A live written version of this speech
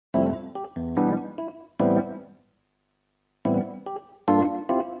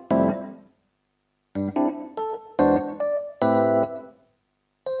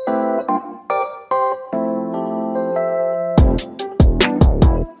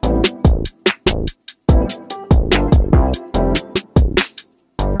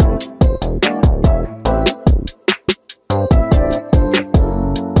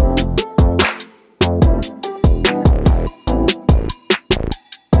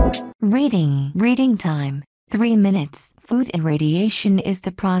Reading time, 3 minutes. Food irradiation is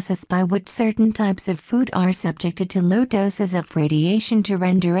the process by which certain types of food are subjected to low doses of radiation to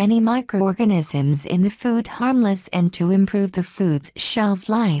render any microorganisms in the food harmless and to improve the food's shelf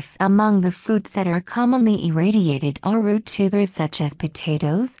life. Among the foods that are commonly irradiated are root tubers such as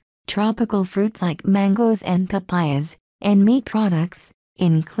potatoes, tropical fruits like mangoes and papayas, and meat products,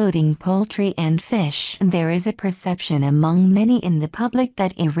 including poultry and fish. There is a perception among many in the public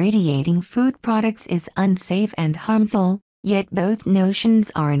that irradiating food products is unsafe and harmful, yet both notions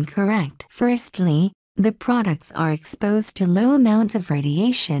are incorrect. Firstly, the products are exposed to low amounts of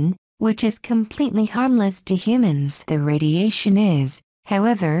radiation, which is completely harmless to humans. The radiation is,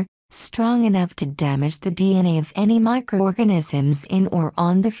 however, strong enough to damage the DNA of any microorganisms in or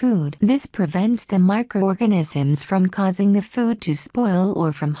on the food. This prevents the microorganisms from causing the food to spoil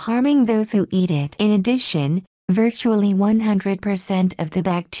or from harming those who eat it. In addition, virtually 100% of the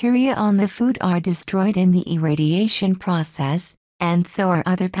bacteria on the food are destroyed in the irradiation process, and so are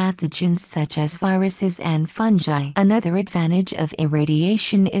other pathogens such as viruses and fungi. Another advantage of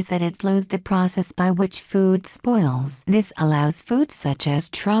irradiation is that it slows the process by which food spoils. This allows foods such as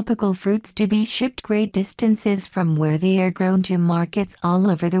tropical fruits to be shipped great distances from where they are grown to markets all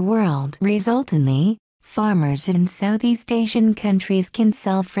over the world. Resultantly, farmers in Southeast Asian countries can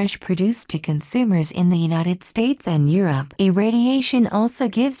sell fresh produce to consumers in the United States and Europe. Irradiation also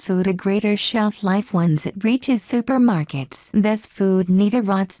gives food a greater shelf life once it reaches supermarkets. Thus, food neither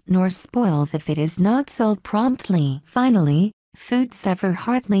rots nor spoils if it is not sold promptly. Finally, foods suffer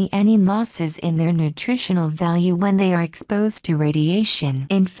hardly any losses in their nutritional value when they are exposed to radiation.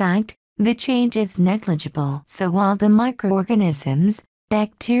 In fact, the change is negligible. So while the microorganisms,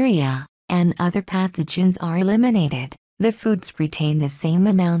 bacteria, and other pathogens are eliminated, the foods retain the same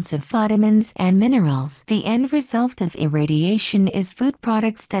amounts of vitamins and minerals. The end result of irradiation is food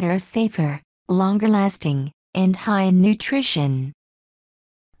products that are safer, longer lasting, and high in nutrition.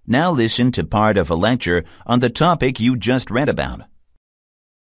 Now listen to part of a lecture on the topic you just read about.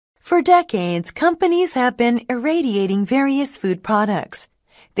 For decades, companies have been irradiating various food products.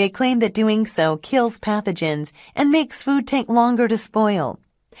 They claim that doing so kills pathogens and makes food take longer to spoil.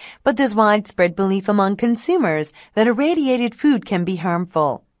 But there's widespread belief among consumers that irradiated food can be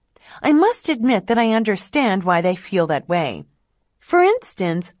harmful. I must admit that I understand why they feel that way. For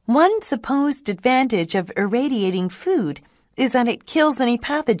instance, one supposed advantage of irradiating food is that it kills any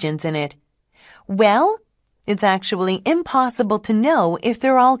pathogens in it. Well, it's actually impossible to know if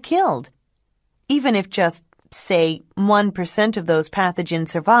they're all killed. Even if just, say, 1% of those pathogens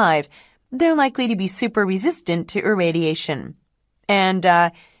survive, they're likely to be super resistant to irradiation. And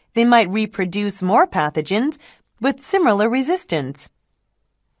they might reproduce more pathogens with similar resistance.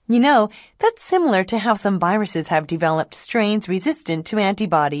 You know, that's similar to how some viruses have developed strains resistant to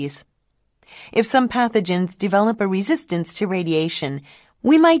antibodies. If some pathogens develop a resistance to radiation,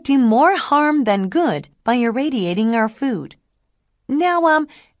 we might do more harm than good by irradiating our food. Now,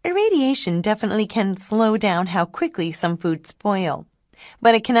 irradiation definitely can slow down how quickly some foods spoil,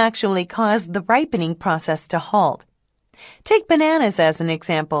 but it can actually cause the ripening process to halt. Take bananas as an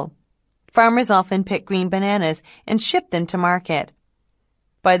example. Farmers often pick green bananas and ship them to market.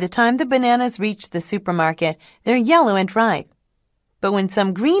 By the time the bananas reach the supermarket, they're yellow and ripe. But when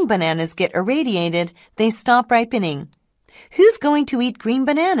some green bananas get irradiated, they stop ripening. Who's going to eat green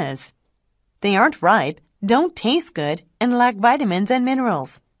bananas? They aren't ripe, don't taste good, and lack vitamins and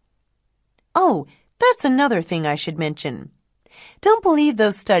minerals. Oh, that's another thing I should mention. Don't believe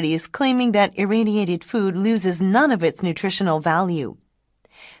those studies claiming that irradiated food loses none of its nutritional value.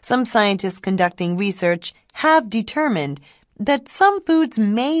 Some scientists conducting research have determined that some foods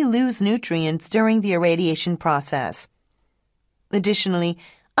may lose nutrients during the irradiation process. Additionally,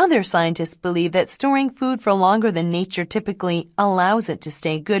 other scientists believe that storing food for longer than nature typically allows it to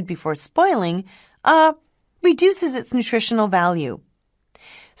stay good before spoiling, reduces its nutritional value.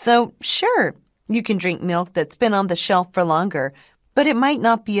 So, sure, you can drink milk that's been on the shelf for longer, but it might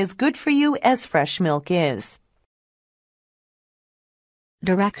not be as good for you as fresh milk is.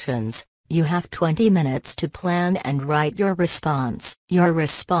 Directions. You have 20 minutes to plan and write your response. Your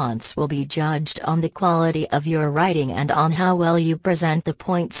response will be judged on the quality of your writing and on how well you present the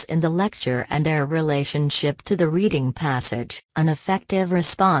points in the lecture and their relationship to the reading passage. An effective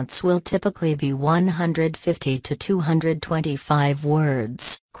response will typically be 150 to 225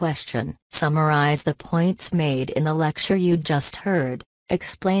 words. Question. Summarize the points made in the lecture you just heard,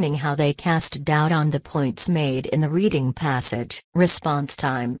 explaining how they cast doubt on the points made in the reading passage. Response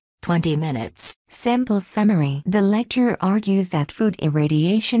time, 20 minutes. Simple summary. The lecturer argues that food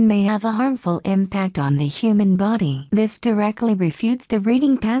irradiation may have a harmful impact on the human body. This directly refutes the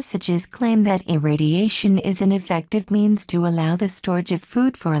reading passage's claim that irradiation is an effective means to allow the storage of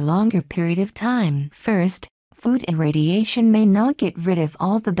food for a longer period of time. First, food irradiation may not get rid of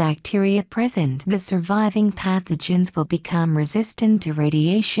all the bacteria present. The surviving pathogens will become resistant to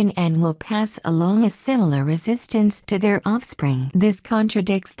radiation and will pass along a similar resistance to their offspring. This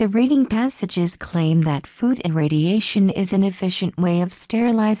contradicts the reading passage's claim that food irradiation is an efficient way of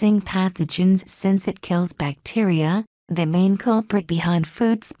sterilizing pathogens since it kills bacteria, the main culprit behind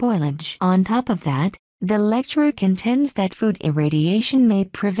food spoilage. On top of that, the lecturer contends that food irradiation may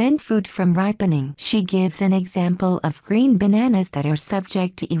prevent food from ripening. She gives an example of green bananas that are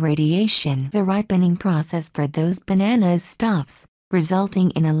subject to irradiation. The ripening process for those bananas stops, resulting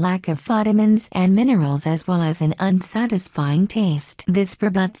in a lack of vitamins and minerals as well as an unsatisfying taste. This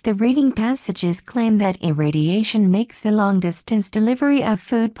rebuts the reading passage's claim that irradiation makes the long-distance delivery of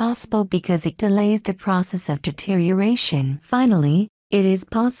food possible because it delays the process of deterioration. Finally, it is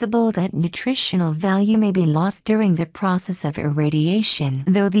possible that nutritional value may be lost during the process of irradiation.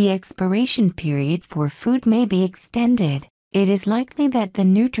 Though the expiration period for food may be extended, it is likely that the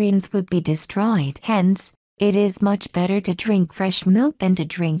nutrients would be destroyed. Hence, it is much better to drink fresh milk than to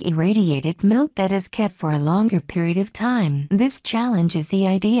drink irradiated milk that is kept for a longer period of time. This challenges the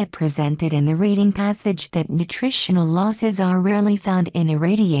idea presented in the reading passage that nutritional losses are rarely found in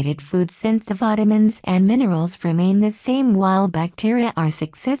irradiated food since the vitamins and minerals remain the same while bacteria are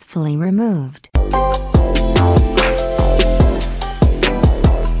successfully removed.